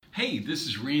Hey, this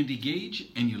is Randy Gage,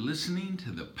 and you're listening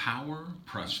to the Power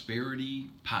Prosperity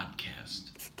Podcast.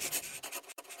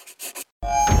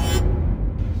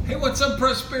 Hey, what's up,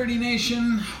 Prosperity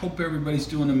Nation? Hope everybody's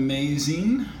doing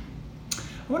amazing. I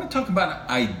want to talk about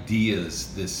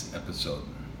ideas this episode.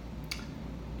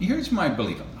 Here's my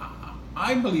belief.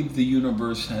 I believe the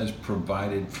universe has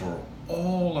provided for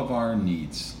all of our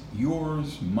needs.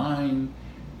 Yours, mine,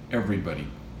 everybody.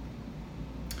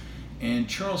 And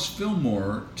Charles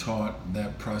Fillmore taught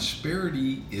that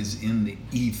prosperity is in the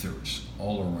ethers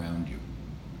all around you.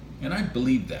 And I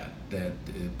believe that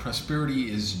prosperity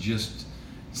is just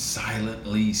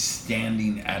silently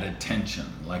standing at attention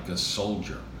like a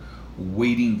soldier,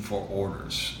 waiting for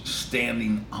orders,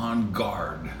 standing on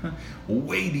guard,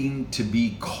 waiting to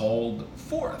be called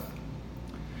forth.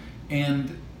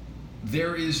 And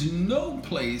there is no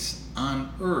place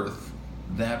on earth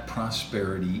that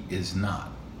prosperity is not.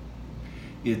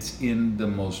 It's in the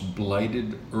most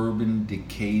blighted, urban,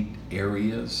 decayed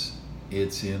areas.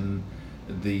 It's in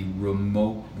the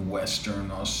remote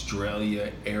Western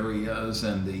Australia areas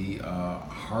and the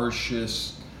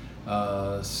harshest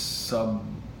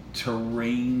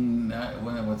subterranean,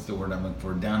 what's the word I'm looking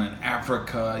for, down in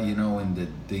Africa, in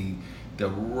the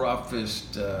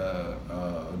roughest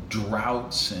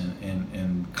droughts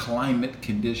and climate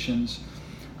conditions.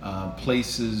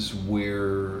 Places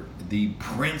where the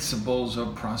principles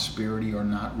of prosperity are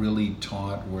not really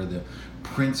taught, where the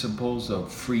principles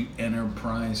of free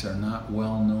enterprise are not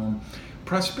well known.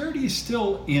 Prosperity is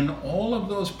still in all of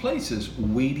those places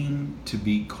waiting to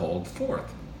be called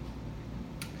forth.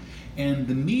 And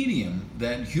the medium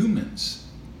that humans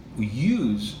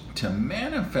use to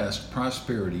manifest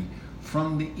prosperity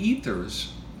from the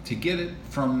ethers, to get it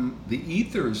from the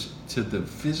ethers to the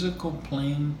physical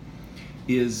plane,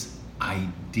 is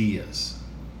ideas.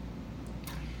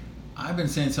 I've been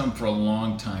saying something for a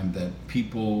long time that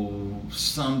people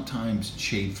sometimes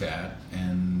chafe at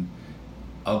and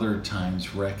other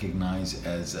times recognize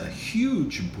as a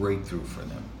huge breakthrough for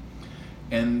them.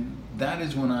 And that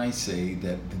is when I say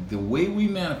that the way we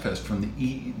manifest from the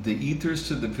ethers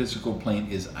to the physical plane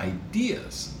is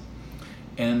ideas.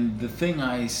 And the thing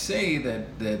I say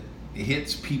that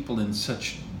hits people in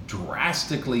such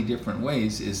drastically different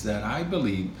ways is that I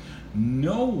believe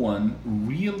no one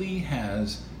really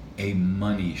has a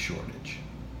money shortage.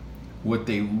 What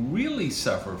they really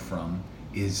suffer from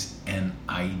is an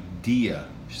idea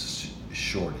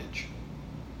shortage.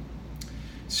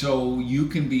 So you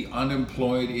can be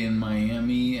unemployed in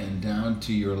Miami and down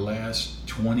to your last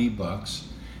 $20,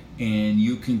 and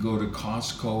you can go to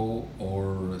Costco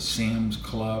or Sam's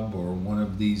Club or one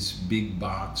of these big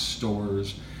box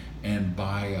stores and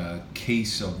buy a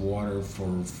case of water for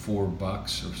 $4 or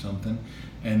something,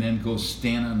 and then go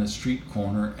stand on the street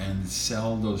corner and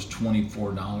sell those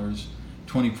 24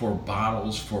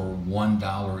 bottles for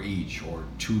 $1 each or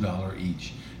 $2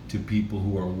 each to people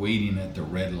who are waiting at the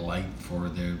red light for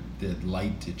the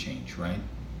light to change, right?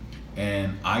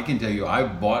 And I can tell you,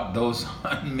 I've bought those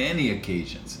on many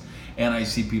occasions. And I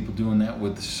see people doing that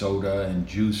with soda and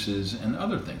juices and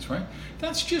other things, right?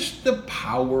 That's just the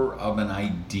power of an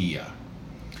idea.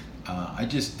 I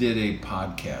just did a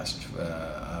podcast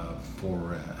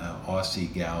for an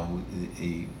Aussie gal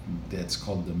that's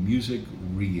called The Music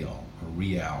Real.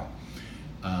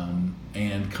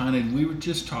 And kind of we were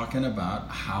just talking about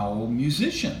how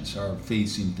musicians are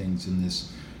facing things in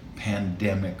this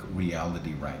pandemic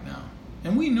reality right now.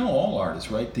 And we know all artists,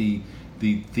 right? The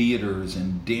theaters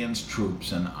and dance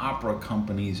troupes and opera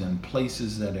companies and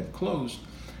places that have closed.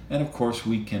 And of course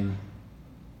we can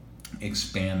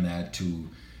expand that to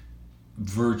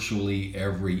virtually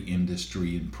every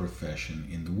industry and profession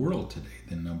in the world today.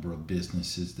 The number of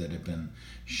businesses that have been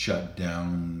shut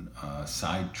down,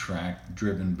 sidetracked,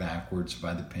 driven backwards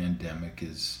by the pandemic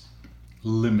is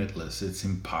limitless. It's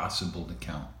impossible to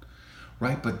count,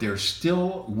 right? But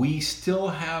we still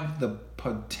have the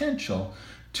potential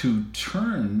to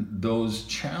turn those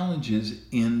challenges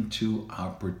into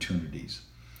opportunities.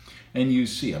 And you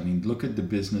see, look at the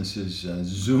businesses.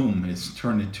 Zoom has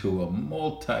turned into a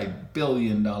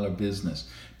multi-billion-dollar business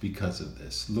because of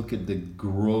this. Look at the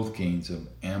growth gains of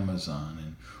Amazon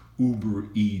and Uber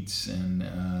Eats and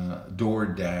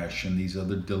DoorDash and these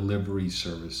other delivery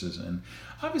services. And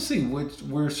obviously,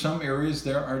 where some areas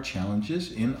there are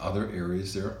challenges, in other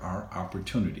areas there are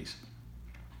opportunities.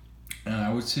 And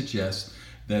I would suggest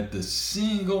that the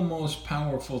single most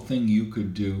powerful thing you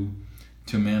could do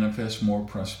to manifest more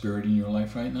prosperity in your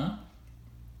life right now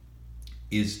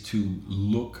is to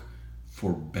look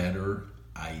for better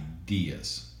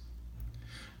ideas.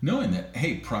 Knowing that,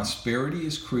 hey, prosperity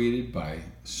is created by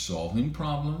solving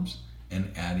problems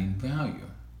and adding value.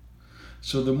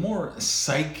 So the more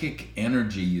psychic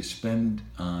energy you spend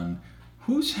on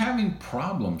who's having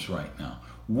problems right now,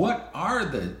 what are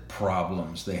the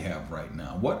problems they have right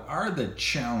now? What are the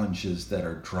challenges that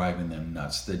are driving them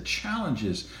nuts? The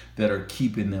challenges that are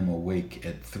keeping them awake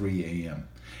at 3 a.m.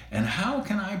 And how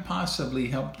can I possibly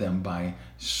help them by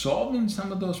solving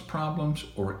some of those problems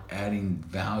or adding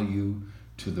value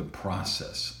to the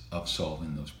process of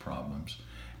solving those problems?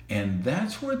 And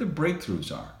that's where the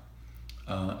breakthroughs are.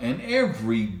 And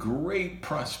every great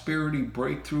prosperity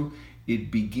breakthrough,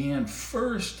 it began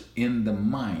first in the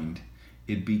mind.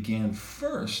 It began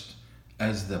first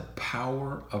as the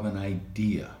power of an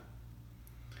idea.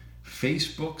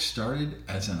 Facebook started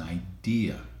as an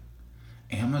idea.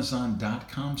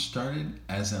 Amazon.com started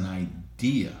as an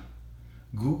idea.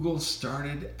 Google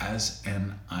started as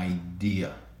an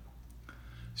idea.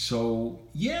 So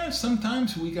yeah,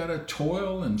 sometimes we gotta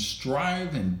toil and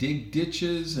strive and dig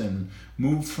ditches and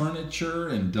move furniture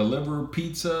and deliver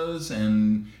pizzas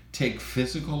and take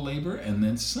physical labor, and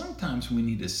then sometimes we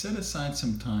need to set aside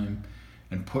some time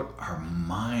and put our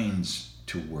minds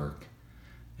to work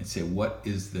and say, what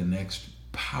is the next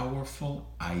powerful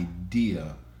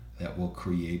idea that will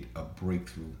create a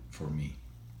breakthrough for me?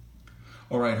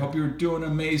 All right, hope you're doing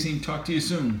amazing. Talk to you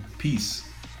soon. Peace.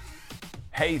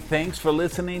 Hey, thanks for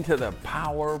listening to the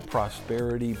Power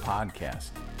Prosperity Podcast.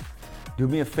 Do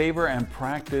me a favor and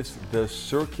practice the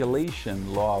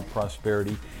circulation law of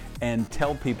prosperity and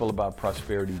tell people about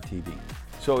Prosperity TV.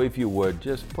 So if you would,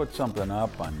 just put something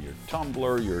up on your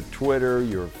Tumblr, your Twitter,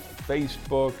 your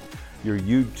Facebook, your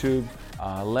YouTube.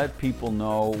 Let people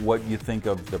know what you think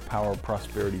of the Power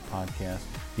Prosperity Podcast.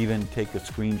 Even take a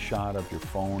screenshot of your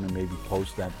phone and maybe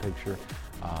post that picture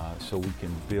so we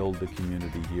can build the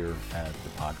community here at the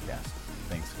podcast.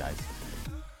 Thanks, guys.